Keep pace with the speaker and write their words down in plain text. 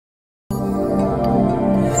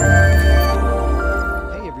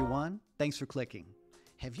Thanks for clicking.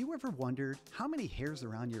 Have you ever wondered how many hairs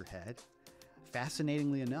are on your head?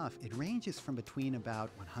 Fascinatingly enough, it ranges from between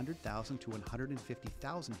about 100,000 to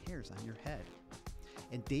 150,000 hairs on your head.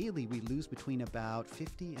 And daily we lose between about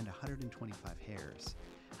 50 and 125 hairs.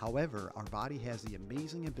 However, our body has the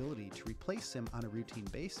amazing ability to replace them on a routine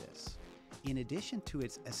basis. In addition to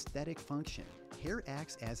its aesthetic function, hair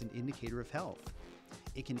acts as an indicator of health.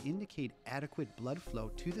 It can indicate adequate blood flow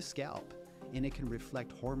to the scalp, and it can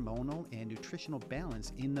reflect hormonal and nutritional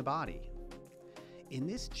balance in the body. In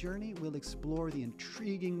this journey, we'll explore the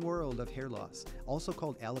intriguing world of hair loss, also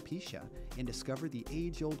called alopecia, and discover the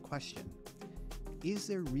age-old question: is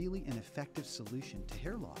there really an effective solution to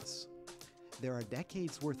hair loss? There are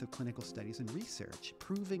decades worth of clinical studies and research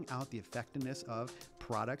proving out the effectiveness of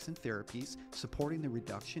products and therapies supporting the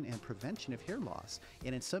reduction and prevention of hair loss,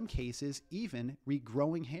 and in some cases, even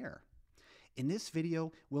regrowing hair. In this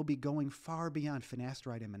video, we'll be going far beyond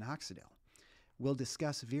finasteride and minoxidil. We'll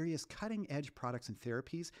discuss various cutting-edge products and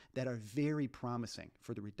therapies that are very promising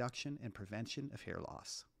for the reduction and prevention of hair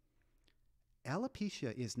loss.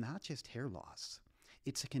 Alopecia is not just hair loss.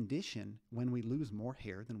 It's a condition when we lose more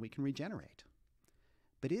hair than we can regenerate.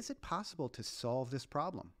 But is it possible to solve this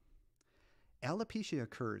problem? Alopecia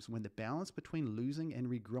occurs when the balance between losing and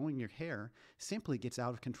regrowing your hair simply gets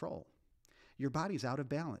out of control. Your body's out of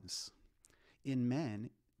balance. In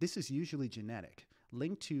men, this is usually genetic,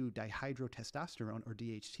 linked to dihydrotestosterone or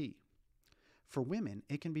DHT. For women,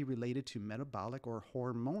 it can be related to metabolic or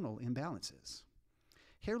hormonal imbalances.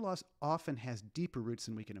 Hair loss often has deeper roots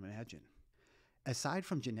than we can imagine. Aside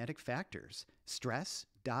from genetic factors, stress,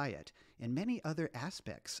 diet, and many other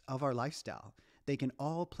aspects of our lifestyle, they can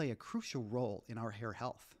all play a crucial role in our hair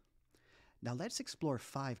health. Now let's explore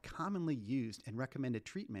 5 commonly used and recommended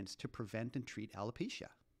treatments to prevent and treat alopecia.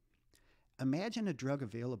 Imagine a drug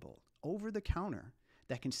available over the counter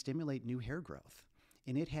that can stimulate new hair growth,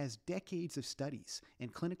 and it has decades of studies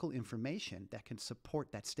and clinical information that can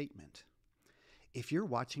support that statement. If you're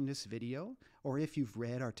watching this video, or if you've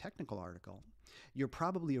read our technical article, you're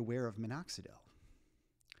probably aware of Minoxidil.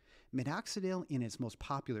 Minoxidil, in its most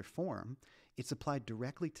popular form, it's applied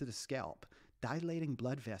directly to the scalp, dilating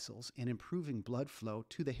blood vessels and improving blood flow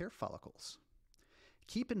to the hair follicles.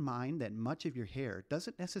 Keep in mind that much of your hair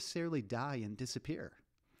doesn't necessarily die and disappear.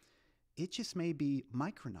 It just may be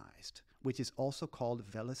micronized, which is also called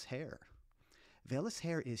vellus hair. Vellus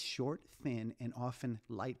hair is short, thin, and often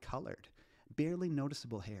light-colored, barely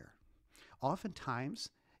noticeable hair. Oftentimes,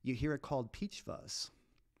 you hear it called peach fuzz.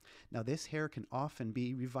 Now, this hair can often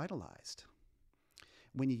be revitalized.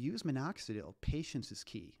 When you use minoxidil, patience is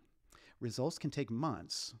key. Results can take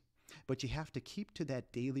months, but you have to keep to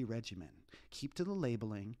that daily regimen, keep to the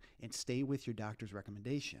labeling, and stay with your doctor's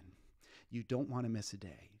recommendation. You don't want to miss a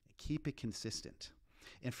day. Keep it consistent.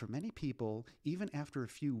 And for many people, even after a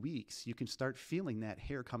few weeks, you can start feeling that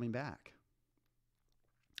hair coming back.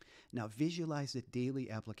 Now visualize the daily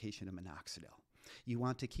application of minoxidil. You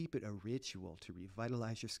want to keep it a ritual to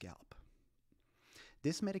revitalize your scalp.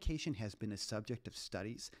 This medication has been a subject of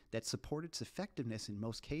studies that support its effectiveness in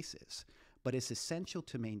most cases, but it's essential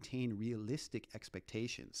to maintain realistic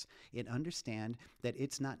expectations and understand that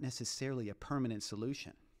it's not necessarily a permanent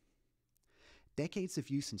solution. Decades of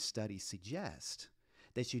use and studies suggest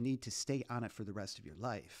that you need to stay on it for the rest of your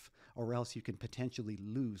life, or else you can potentially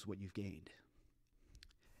lose what you've gained.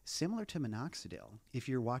 Similar to minoxidil, if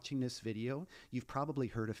you're watching this video, you've probably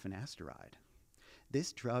heard of Finasteride.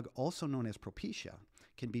 This drug, also known as Propecia,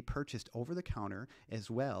 can be purchased over the counter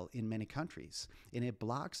as well in many countries, and it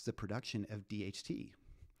blocks the production of DHT.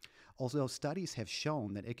 Although studies have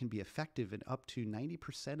shown that it can be effective in up to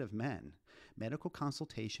 90% of men, medical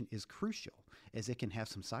consultation is crucial as it can have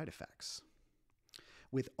some side effects.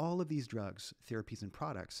 With all of these drugs, therapies, and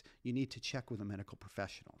products, you need to check with a medical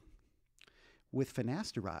professional. With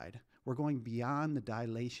Finasteride, we're going beyond the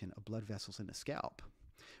dilation of blood vessels in the scalp.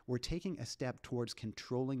 We're taking a step towards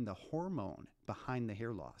controlling the hormone behind the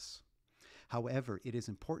hair loss. However, it is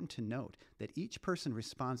important to note that each person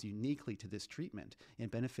responds uniquely to this treatment, and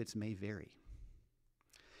benefits may vary.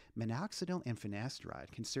 Minoxidil and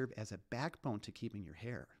Finasteride can serve as a backbone to keeping your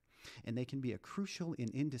hair, and they can be a crucial and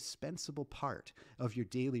indispensable part of your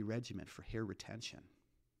daily regimen for hair retention.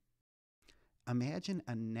 Imagine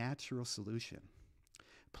a natural solution.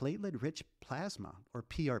 Platelet-rich plasma, or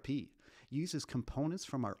PRP, uses components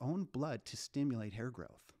from our own blood to stimulate hair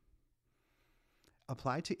growth.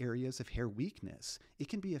 Applied to areas of hair weakness, it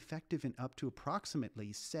can be effective in up to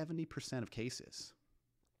approximately 70% of cases.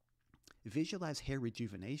 Visualize hair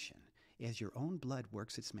rejuvenation as your own blood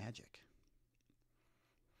works its magic.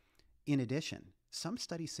 In addition, Some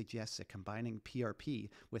studies suggest that combining PRP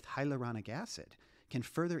with hyaluronic acid can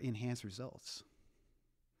further enhance results.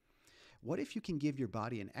 What if you can give your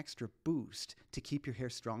body an extra boost to keep your hair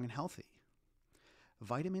strong and healthy?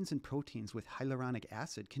 Vitamins and proteins with hyaluronic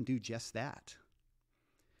acid can do just that.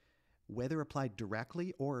 Whether applied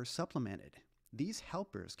directly or supplemented, these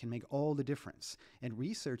helpers can make all the difference, and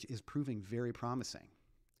research is proving very promising.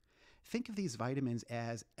 Think of these vitamins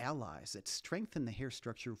as allies that strengthen the hair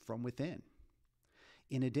structure from within.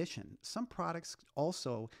 In addition, some products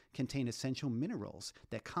also contain essential minerals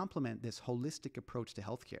that complement this holistic approach to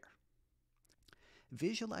healthcare.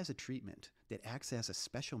 Visualize a treatment that acts as a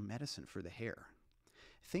special medicine for the hair.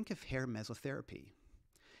 Think of hair mesotherapy.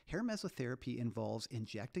 Hair mesotherapy involves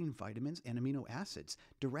injecting vitamins and amino acids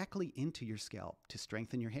directly into your scalp to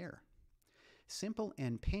strengthen your hair. Simple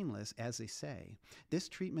and painless, as they say, this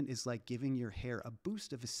treatment is like giving your hair a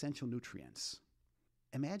boost of essential nutrients.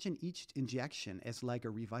 Imagine each injection as like a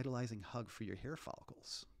revitalizing hug for your hair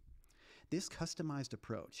follicles. This customized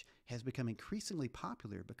approach has become increasingly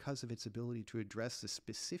popular because of its ability to address the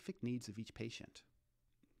specific needs of each patient.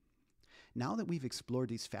 Now that we've explored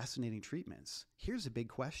these fascinating treatments, here's a big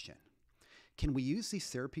question. Can we use these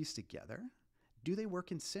therapies together? Do they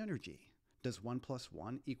work in synergy? Does 1 +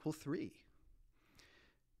 1 = 3?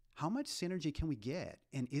 How much synergy can we get,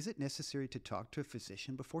 and is it necessary to talk to a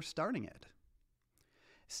physician before starting it?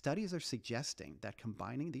 Studies are suggesting that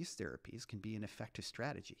combining these therapies can be an effective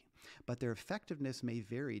strategy, but their effectiveness may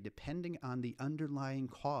vary depending on the underlying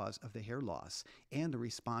cause of the hair loss and the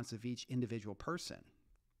response of each individual person.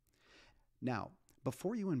 Now,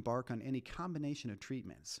 before you embark on any combination of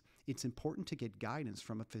treatments, it's important to get guidance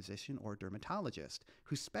from a physician or dermatologist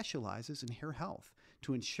who specializes in hair health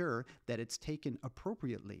to ensure that it's taken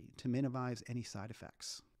appropriately to minimize any side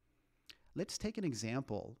effects. Let's take an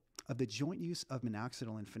example of the joint use of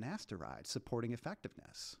Minoxidil and Finasteride supporting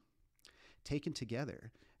effectiveness. Taken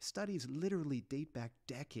together, studies literally date back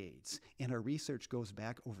decades, and our research goes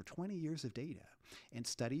back over 20 years of data, and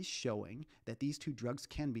studies showing that these two drugs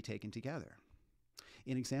can be taken together.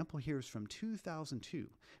 An example here is from 2002,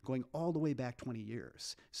 going all the way back 20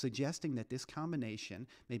 years, suggesting that this combination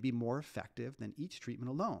may be more effective than each treatment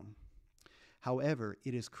alone. However,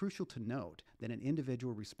 it is crucial to note that an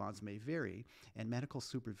individual response may vary, and medical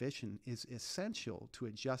supervision is essential to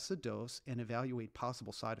adjust the dose and evaluate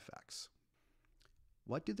possible side effects.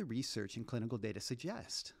 What do the research and clinical data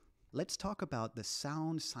suggest? Let's talk about the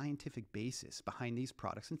sound scientific basis behind these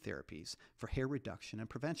products and therapies for hair reduction and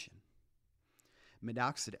prevention.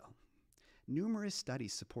 Minoxidil. Numerous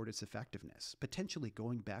studies support its effectiveness, potentially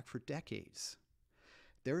going back for decades.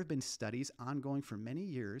 There have been studies ongoing for many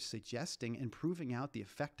years suggesting and proving out the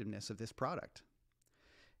effectiveness of this product.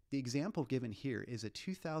 The example given here is a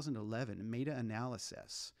 2011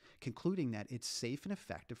 meta-analysis concluding that it's safe and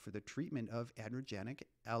effective for the treatment of androgenic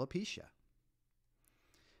alopecia.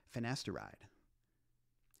 Finasteride.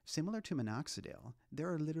 Similar to Minoxidil,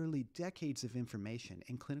 there are literally decades of information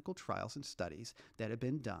in clinical trials and studies that have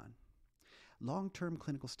been done. Long-term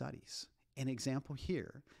clinical studies. An example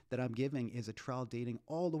here that I'm giving is a trial dating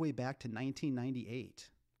all the way back to 1998.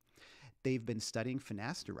 They've been studying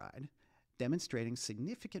finasteride, demonstrating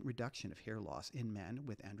significant reduction of hair loss in men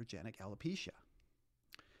with androgenic alopecia.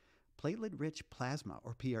 Platelet-rich plasma,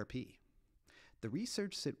 or PRP. The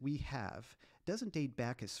research that we have doesn't date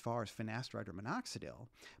back as far as finasteride or Minoxidil,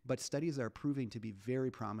 but studies are proving to be very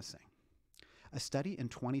promising. A study in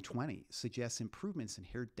 2020 suggests improvements in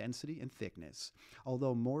hair density and thickness,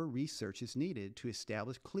 although more research is needed to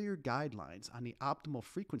establish clear guidelines on the optimal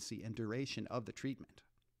frequency and duration of the treatment.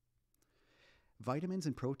 Vitamins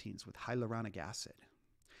and proteins with hyaluronic acid.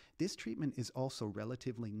 This treatment is also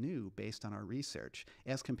relatively new based on our research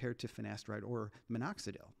as compared to finasteride or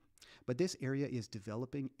Minoxidil, but this area is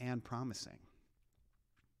developing and promising.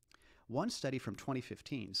 One study from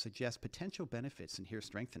 2015 suggests potential benefits in hair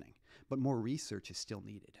strengthening, but more research is still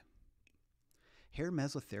needed. Hair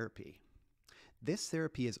mesotherapy. This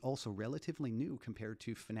therapy is also relatively new compared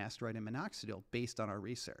to finasteride and Minoxidil based on our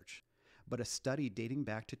research, but a study dating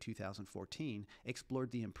back to 2014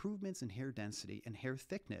 explored the improvements in hair density and hair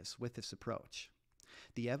thickness with this approach.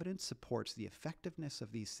 The evidence supports the effectiveness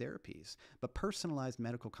of these therapies, but personalized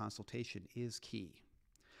medical consultation is key.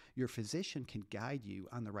 Your physician can guide you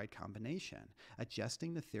on the right combination,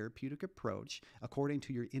 adjusting the therapeutic approach according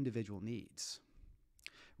to your individual needs.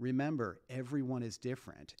 Remember, everyone is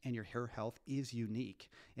different and your hair health is unique,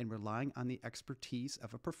 and relying on the expertise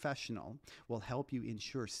of a professional will help you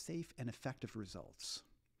ensure safe and effective results.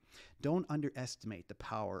 Don't underestimate the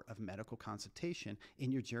power of medical consultation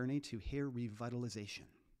in your journey to hair revitalization.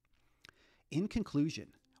 In conclusion,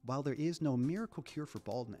 While there is no miracle cure for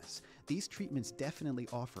baldness, these treatments definitely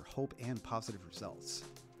offer hope and positive results.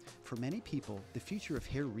 For many people, the future of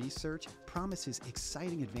hair research promises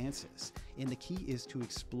exciting advances, and the key is to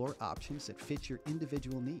explore options that fit your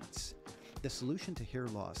individual needs. The solution to hair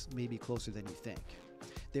loss may be closer than you think.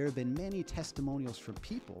 There have been many testimonials from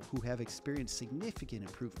people who have experienced significant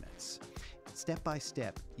improvements. Step by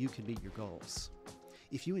step, you can meet your goals.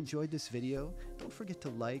 If you enjoyed this video, don't forget to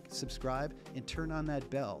like, subscribe, and turn on that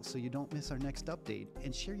bell so you don't miss our next update,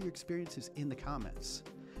 and share your experiences in the comments.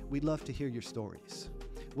 We'd love to hear your stories.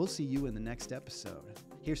 We'll see you in the next episode.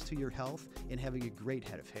 Here's to your health and having a great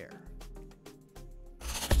head of hair.